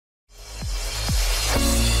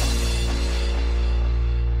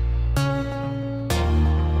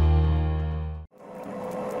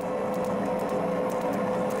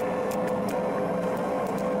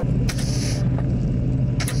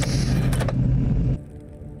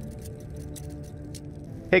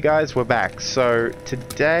Hey guys, we're back. So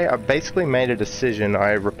today I basically made a decision.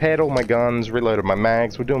 I repaired all my guns, reloaded my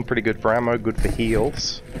mags. We're doing pretty good for ammo, good for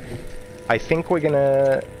heals. I think we're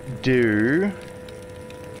gonna do...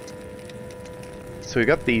 So we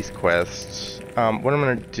got these quests. What I'm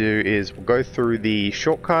gonna do is we'll go through the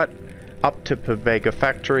shortcut up to Pervega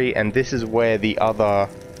Factory, and this is where the other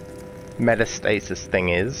metastasis thing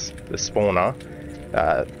is, the spawner.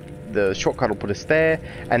 The shortcut will put us there,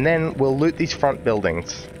 and then we'll loot these front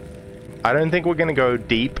buildings. I don't think we're going to go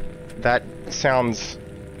deep. That sounds...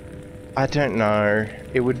 I don't know.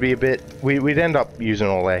 It would be a bit... We'd end up using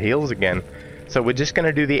all our heals again. So we're just going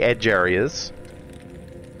to do the edge areas,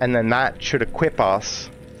 and then that should equip us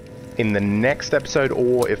in the next episode,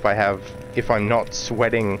 or if I'm not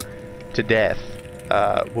sweating to death,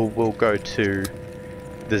 we'll go to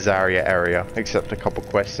the Zarya area, accept a couple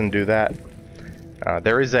quests and do that.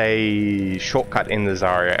 There is a shortcut in the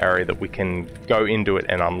Zarya area that we can go into it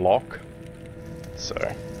and unlock, so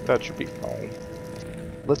that should be fine.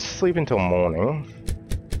 Let's sleep until morning.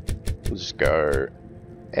 We'll just go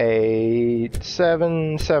 7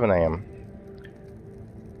 a.m.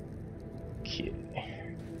 Okay.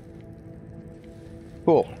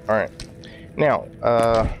 Cool. All right. Now,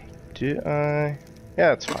 yeah,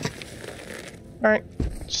 that's fine. All right.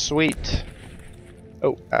 Sweet.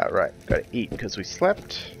 Oh, right, gotta eat because we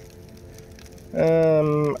slept.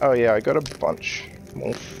 Oh yeah, I got a bunch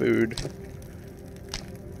more food.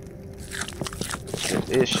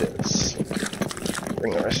 Delicious.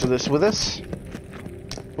 Bring the rest of this with us.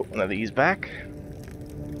 Put one of these back.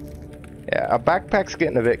 Yeah, our backpack's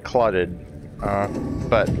getting a bit cluttered,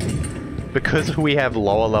 but because we have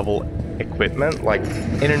lower level equipment, like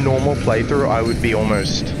in a normal playthrough, I would be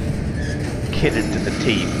almost kitted to the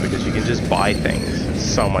teeth because you can just buy things. It's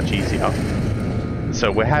so much easier.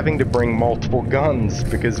 So we're having to bring multiple guns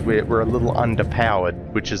because we're a little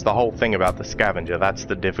underpowered, which is the whole thing about the Scavenger. That's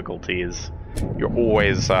the difficulty, is you're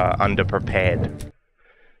always underprepared.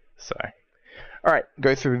 So, alright,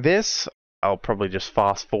 go through this. I'll probably just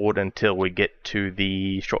fast forward until we get to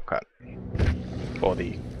the shortcut, or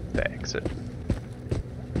the exit.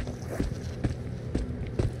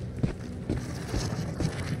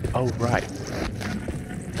 Oh, right.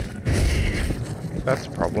 That's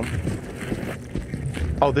a problem.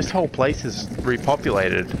 Oh, this whole place is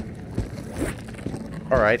repopulated.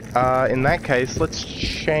 Alright, in that case, let's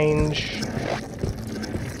change...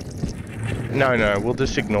 No, we'll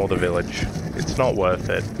just ignore the village. It's not worth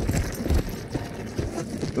it.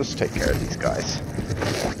 Let's take care of these guys.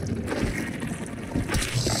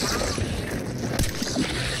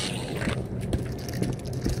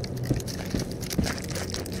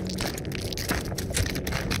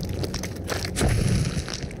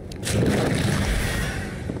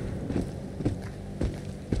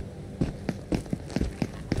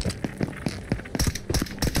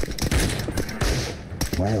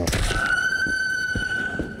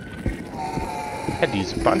 Had to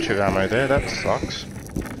use a bunch of ammo there, that sucks.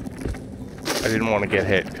 I didn't want to get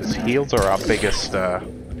hit, because heals are our biggest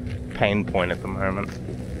pain point at the moment.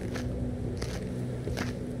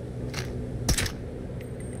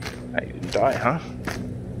 Hey, you didn't die, huh?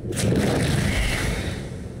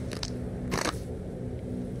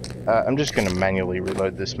 I'm just going to manually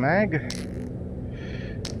reload this mag.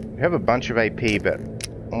 We have a bunch of AP, but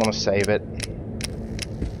I want to save it.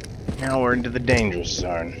 Now we're into the dangerous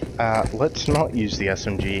zone. Let's not use the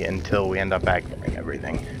SMG until we end up aggroing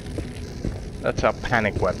everything. That's our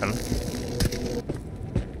panic weapon.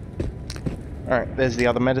 Alright, there's the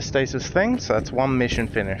other metastasis thing, so that's one mission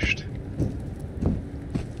finished.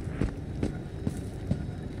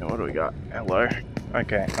 Now what do we got? Hello.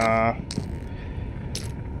 Okay,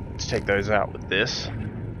 let's take those out with this.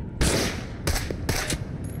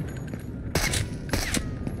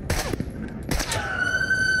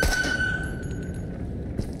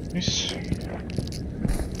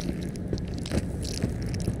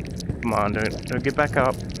 Come on, don't get back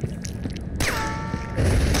up.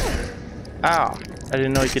 Ah, I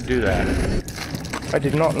didn't know you could do that. I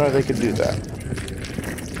did not know they could do that.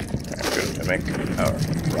 Good mimic, or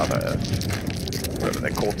rather, whatever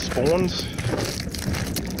they're called, spawns.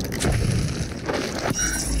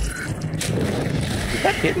 Did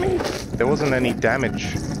that hit me? There wasn't any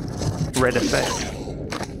damage. Red effect.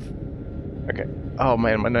 Okay. Oh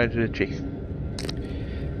man, my nose is itchy.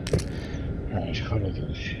 Alright, what is it?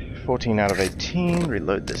 14 out of 18.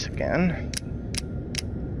 Reload this again.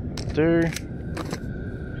 Do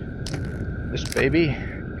this baby.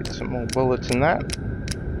 Get some more bullets in that.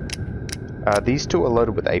 These two are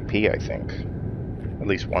loaded with AP, I think. At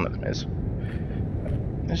least one of them is.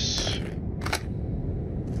 This.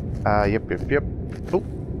 Yep. Oh,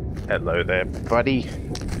 Hello there, buddy.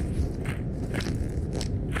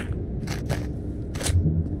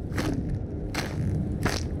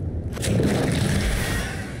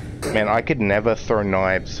 Man, I could never throw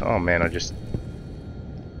knives. Oh man, I just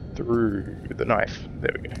threw the knife.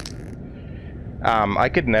 There we go. I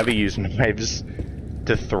could never use knives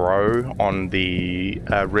to throw on the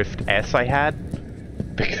Rift S I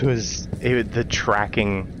had because the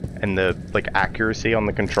tracking and the accuracy on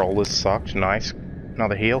the controllers sucked. Nice,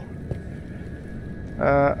 another heal.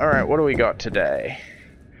 All right, what do we got today?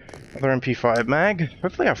 Another MP5 mag.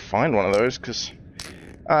 Hopefully, I find one of those because.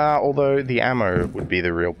 Although the ammo would be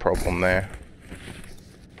the real problem there.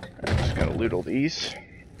 I'm just gonna loot all these.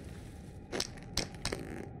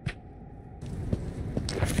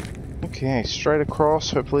 Okay, straight across.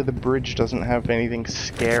 Hopefully the bridge doesn't have anything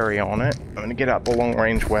scary on it. I'm gonna get out the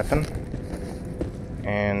long-range weapon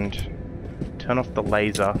and turn off the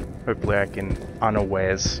laser. Hopefully I can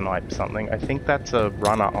unawares snipe something. I think that's a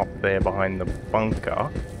runner up there behind the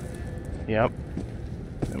bunker. Yep.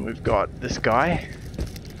 And we've got this guy.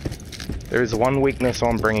 There is one weakness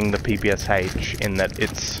on bringing the PPSH in that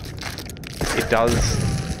it does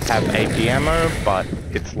have AP ammo, but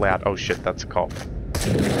it's loud. Oh shit, that's a cop.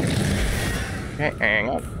 Okay, hang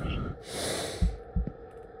on.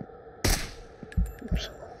 Oops.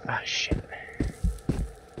 Ah shit.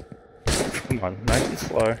 Come on, nice and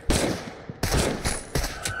slow.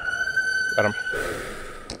 Got him.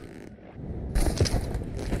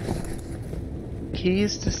 Key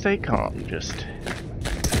is to stay calm, just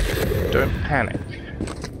don't panic.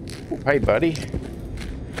 Ooh, hey, buddy.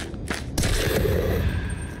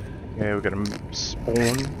 Okay, we're gonna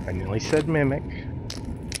spawn. I nearly said mimic.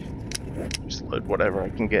 Just load whatever I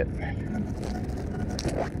can get.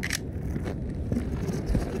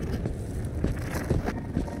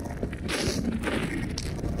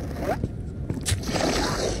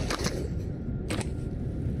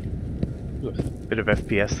 Bit of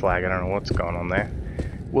FPS lag, I don't know what's going on there.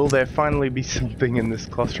 Will there finally be something in this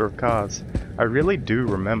cluster of cars? I really do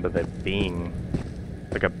remember there being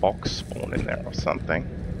like a box spawn in there or something.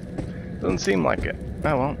 Doesn't seem like it.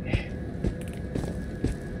 Oh well.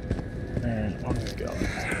 And what have we got?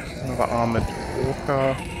 Another armored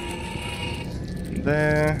walker.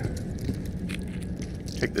 There.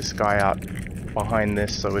 Take this guy out behind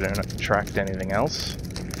this so we don't attract anything else.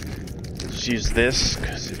 Let's use this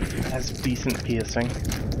because it has decent piercing.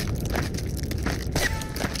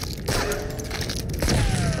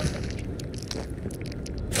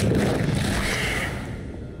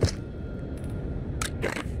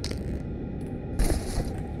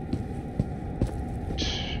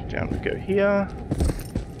 Down we go here.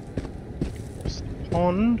 There's the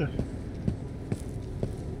pond.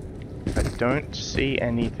 I don't see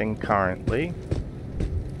anything currently.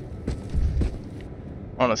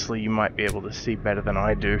 Honestly, you might be able to see better than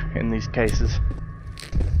I do in these cases.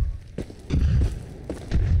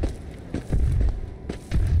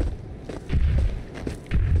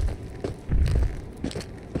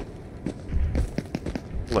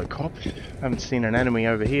 Hello, cop. Haven't seen an enemy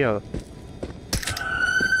over here.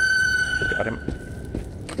 Got him.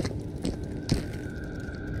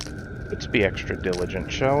 Let's be extra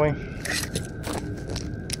diligent, shall we?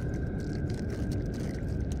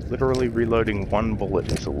 Literally reloading one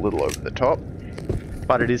bullet is a little over the top,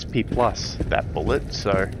 but it is P+, that bullet,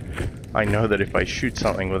 so I know that if I shoot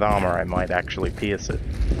something with armor, I might actually pierce it.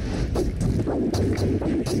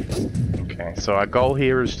 Okay, so our goal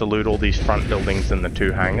here is to loot all these front buildings and the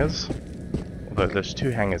 2 hangars, although those 2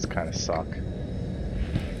 hangars kind of suck.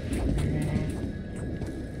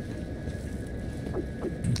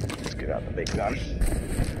 Let's get out the big gun.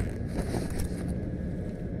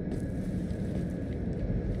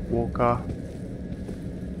 Walker.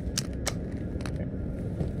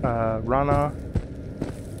 Runner.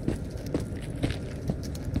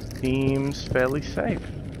 Seems fairly safe.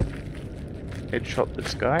 Headshot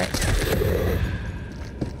this guy.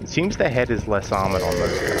 It seems the head is less armored on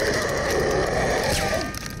those guys.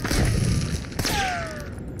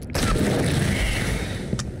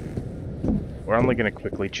 We're only going to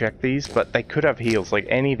quickly check these, but they could have heals. Like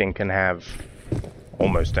anything can have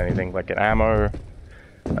almost anything, like an ammo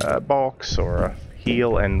box or a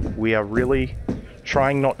heal, and we are really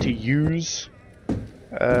trying not to use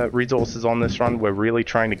resources on this run. We're really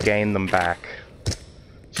trying to gain them back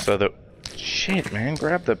so that shit, man,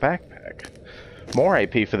 grab the backpack. More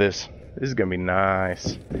AP for this. This is gonna be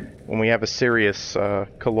nice. When we have a serious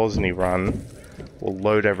Kolozny run, we'll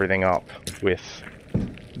load everything up with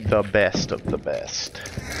the best of the best.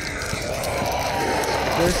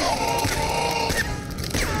 This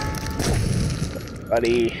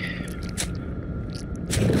buddy.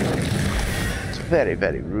 Very,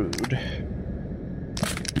 very rude.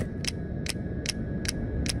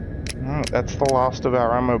 Alright, that's the last of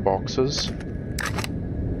our ammo boxes.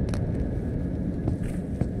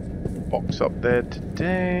 Box up there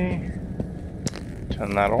today.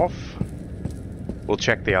 Turn that off. We'll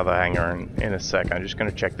check the other hangar in a sec. I'm just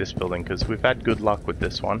going to check this building because we've had good luck with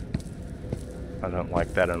this one. I don't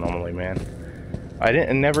like that anomaly, man. I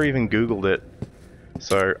never even Googled it,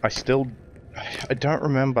 so I don't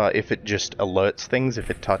remember if it just alerts things if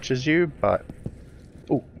it touches you, but...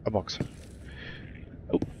 Oh, a box.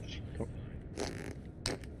 Oh.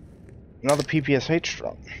 Another PPSH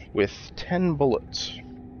drum with 10 bullets.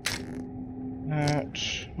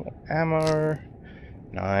 More ammo.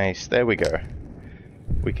 Nice, there we go.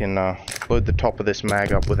 We can load the top of this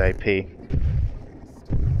mag up with AP.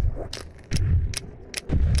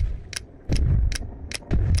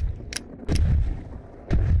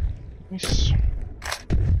 Nice.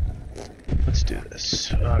 Let's do this.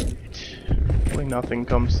 Hopefully nothing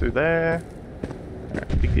comes through there.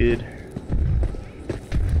 Alright, be good.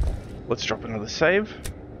 Let's drop another save.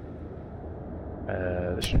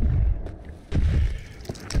 This one.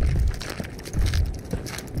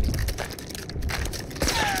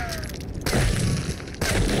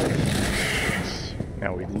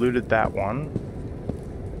 Now we looted that one.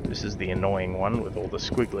 This is the annoying one with all the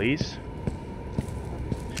squigglies.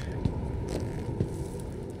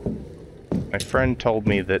 My friend told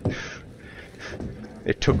me that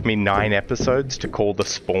it took me 9 episodes to call the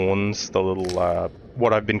spawns the little,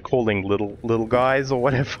 what I've been calling little guys or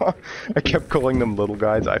whatever. I kept calling them little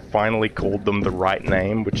guys. I finally called them the right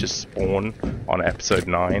name, which is spawn, on episode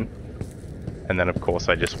 9. And then of course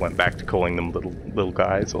I just went back to calling them little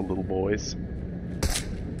guys or little boys.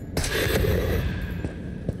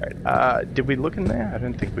 Alright, did we look in there? I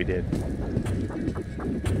don't think we did.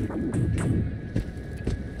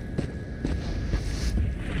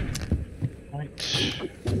 Right.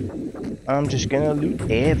 I'm just gonna loot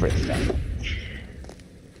everything.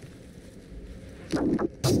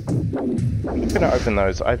 I'm gonna open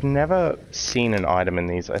those. I've never seen an item in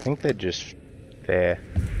these. I think they're just there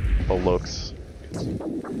for looks. I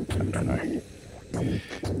don't know.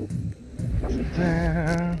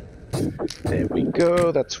 There we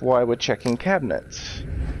go. That's why we're checking cabinets.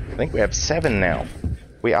 I think we have 7 now.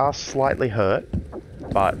 We are slightly hurt,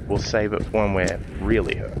 but we'll save it for when we're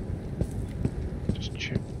really hurt. Just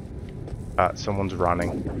check. Someone's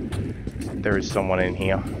running. There is someone in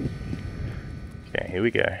here. Okay, here we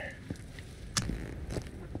go.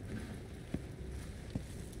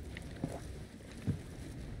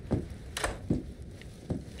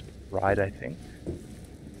 Right, I think.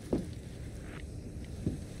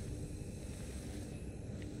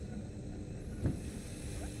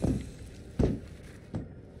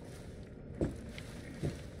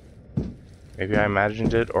 Maybe I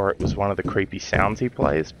imagined it, or it was one of the creepy sounds he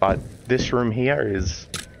plays, but this room here is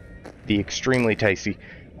the extremely tasty...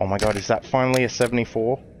 Oh my god, is that finally a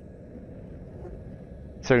 74?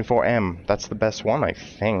 74M, that's the best one, I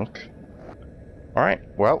think. Alright,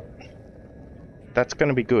 well, that's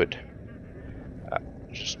gonna be good.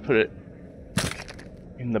 Just put it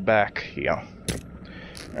in the back here.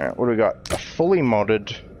 Alright, what do we got? A fully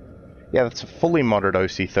modded... Yeah, that's a fully modded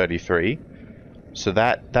OC33. So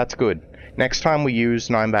that's good. Next time we use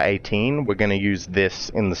 9x18, we're going to use this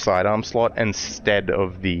in the sidearm slot instead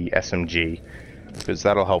of the SMG, because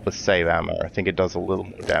that'll help us save ammo. I think it does a little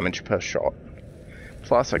more damage per shot.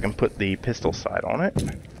 Plus, I can put the pistol sight on it.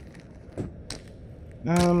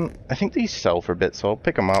 I think these sell for a bit, so I'll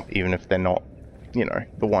pick them up even if they're not, you know,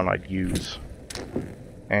 the one I'd use.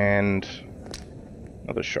 And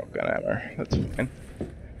another shotgun ammo. That's fine.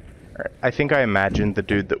 Alright, I think I imagined the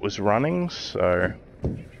dude that was running, so...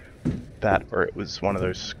 that, or it was one of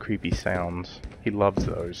those creepy sounds. He loves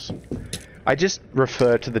those. I just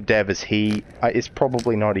refer to the dev as he. It's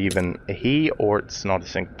probably not even a he, or it's not a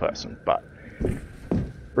single person, but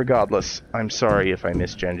regardless, I'm sorry if I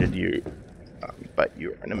misgendered you, but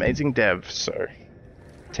you're an amazing dev, so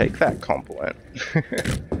take that compliment.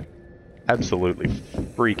 Absolutely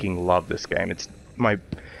freaking love this game. It's my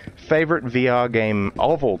favorite VR game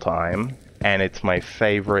of all time, and it's my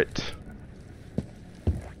favorite...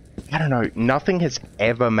 I don't know, nothing has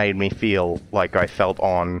ever made me feel like I felt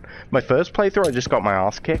on... My first playthrough, I just got my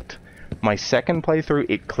ass kicked. My second playthrough,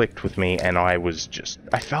 it clicked with me, and I was just...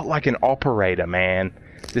 I felt like an operator, man.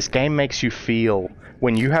 This game makes you feel...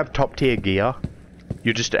 When you have top-tier gear,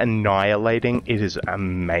 you're just annihilating. It is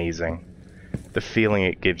amazing. The feeling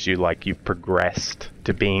it gives you, like you've progressed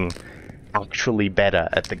to being actually better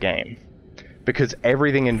at the game. Because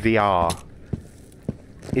everything in VR...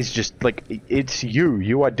 is just like, it's you.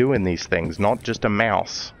 You are doing these things, not just a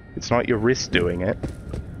mouse. It's not your wrist doing it.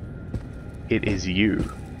 It is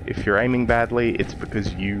you. If you're aiming badly, it's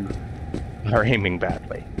because you are aiming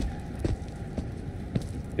badly.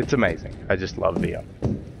 It's amazing. I just love VR.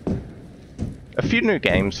 A few new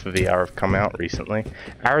games for VR have come out recently.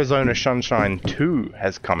 Arizona Sunshine 2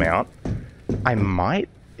 has come out. I might,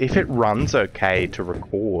 if it runs okay to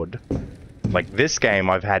record, like this game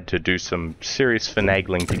I've had to do some serious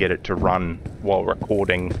finagling to get it to run while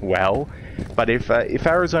recording well. But if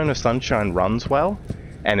Arizona Sunshine runs well,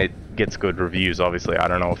 and it gets good reviews, obviously, I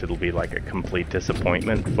don't know if it'll be like a complete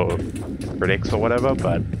disappointment for critics or whatever,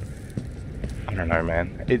 but I don't know,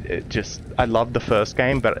 man. It just, I loved the first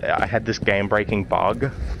game, but I had this game-breaking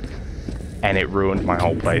bug, and it ruined my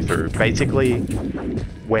whole playthrough. Basically,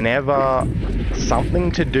 whenever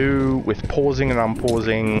something to do with pausing and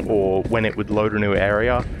unpausing, or when it would load a new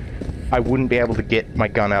area, I wouldn't be able to get my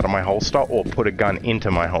gun out of my holster or put a gun into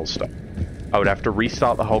my holster. I would have to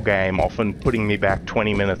restart the whole game, often putting me back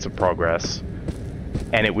 20 minutes of progress,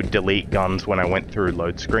 and it would delete guns when I went through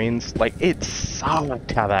load screens. Like, it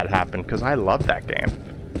sucked how that happened, because I loved that game.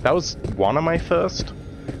 That was one of my first...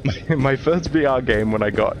 my first VR game when I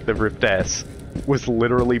got the Rift S was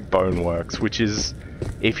literally Boneworks, which is,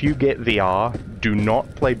 if you get VR, do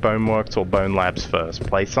not play Boneworks or Bone Labs first.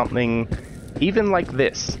 Play something even like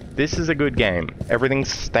this. This is a good game.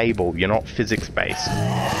 Everything's stable. You're not physics-based.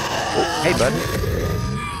 Oh, hey, bud.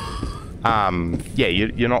 Yeah,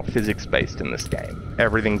 you're not physics-based in this game.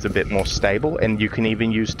 Everything's a bit more stable, and you can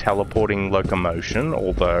even use teleporting locomotion,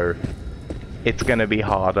 although it's going to be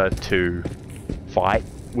harder to fight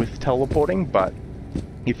with teleporting, but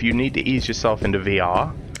if you need to ease yourself into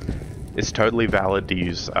VR, it's totally valid to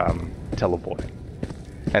use teleporting.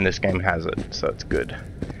 And this game has it, so it's good.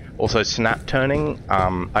 Also, snap turning,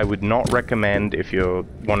 I would not recommend if you're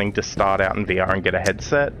wanting to start out in VR and get a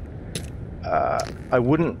headset. I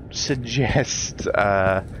wouldn't suggest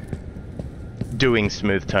doing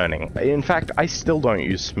smooth turning. In fact, I still don't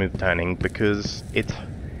use smooth turning because it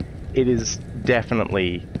is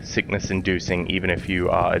definitely sickness inducing even if you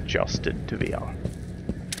are adjusted to VR.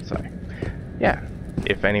 So, yeah,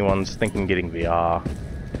 if anyone's thinking getting VR,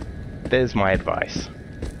 there's my advice.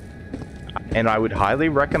 And I would highly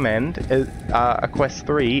recommend a Quest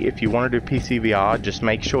 3 if you want to do PC VR. Just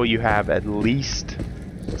make sure you have at least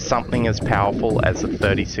something as powerful as a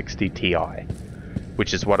 3060 Ti,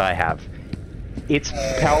 which is what I have. It's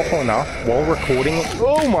powerful enough while recording.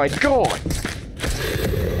 Oh my god!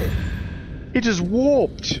 It just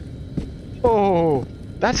warped! Oh,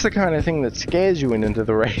 that's the kind of thing that scares you into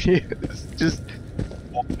the radius. Just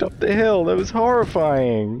walked up the hill. That was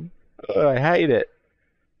horrifying. Oh, I hate it.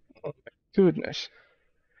 Oh my goodness.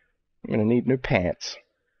 I'm gonna need new pants.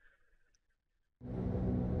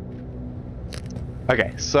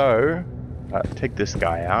 Okay, so take this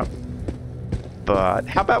guy out. But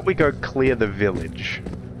how about we go clear the village?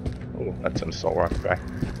 Oh, that's an assault rifle guy.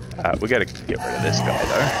 We gotta get rid of this guy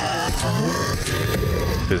though,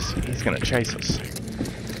 because he's gonna chase us.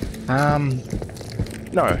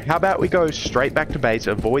 No, how about we go straight back to base,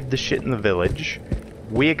 avoid the shit in the village.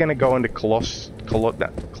 We're gonna go into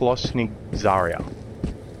Kolosnizaria.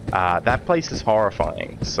 That place is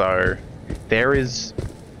horrifying. So there is,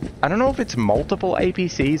 I don't know if it's multiple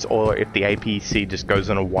APCs or if the APC just goes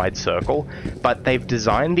in a wide circle, but they've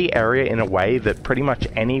designed the area in a way that pretty much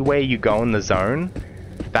anywhere you go in the zone,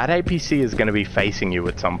 that APC is going to be facing you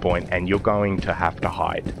at some point, and you're going to have to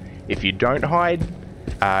hide. If you don't hide,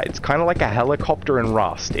 it's kind of like a helicopter in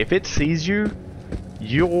Rust. If it sees you,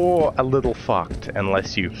 you're a little fucked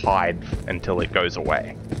unless you hide until it goes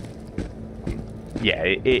away. Yeah,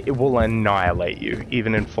 it will annihilate you,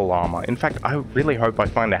 even in full armor. In fact, I really hope I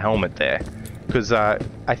find a helmet there, because I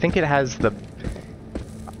think it has the...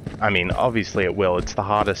 I mean, obviously it will. It's the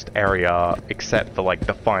hardest area, except for, like,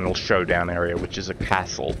 the final showdown area, which is a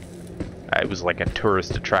castle. It was, like, a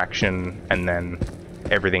tourist attraction, and then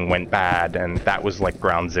everything went bad, and that was, like,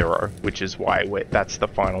 ground zero, which is why that's the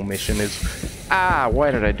final mission is... Ah,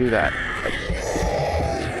 why did I do that?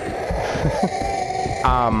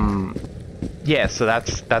 Yeah, so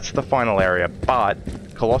that's the final area, but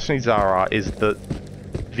Kolosnizaria is the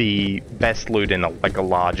best loot in a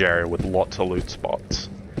large area with lots of loot spots.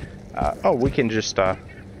 Oh, we can just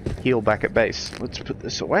heal back at base. Let's put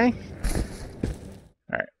this away.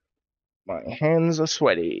 Alright. My hands are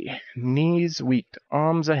sweaty. Knees weak.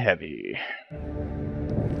 Arms are heavy.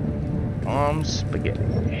 Arms spaghetti.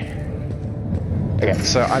 Okay,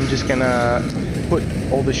 so I'm just gonna put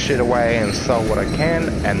all this shit away and sell what I can,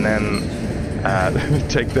 and then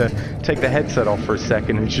take the headset off for a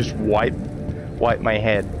second and just wipe wipe my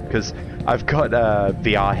head because I've got a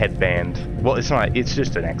VR headband. Well, it's not. It's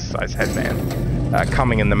just an exercise headband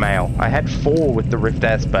coming in the mail. I had 4 with the Rift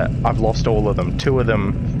S, but I've lost all of them. 2 of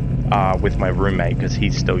them are with my roommate because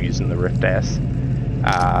he's still using the Rift S.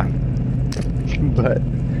 But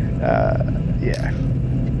yeah.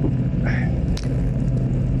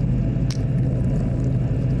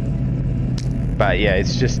 But yeah,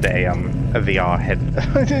 it's just a VR head.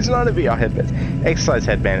 It's not a VR headband, exercise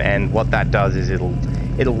headband, and what that does is it'll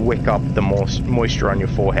wick up the moisture on your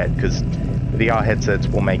forehead, because VR headsets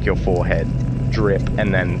will make your forehead drip,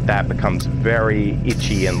 and then that becomes very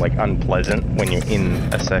itchy and like unpleasant when you're in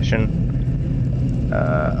a session.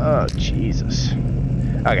 Oh Jesus.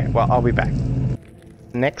 Okay, well I'll be back.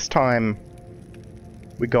 Next time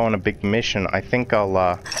we go on a big mission, I think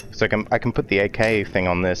I'll so I can put the AK thing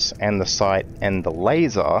on this, and the sight, and the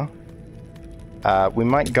laser. We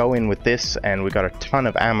might go in with this, and we got a ton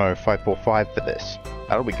of ammo 545 for this.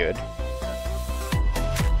 That'll be good.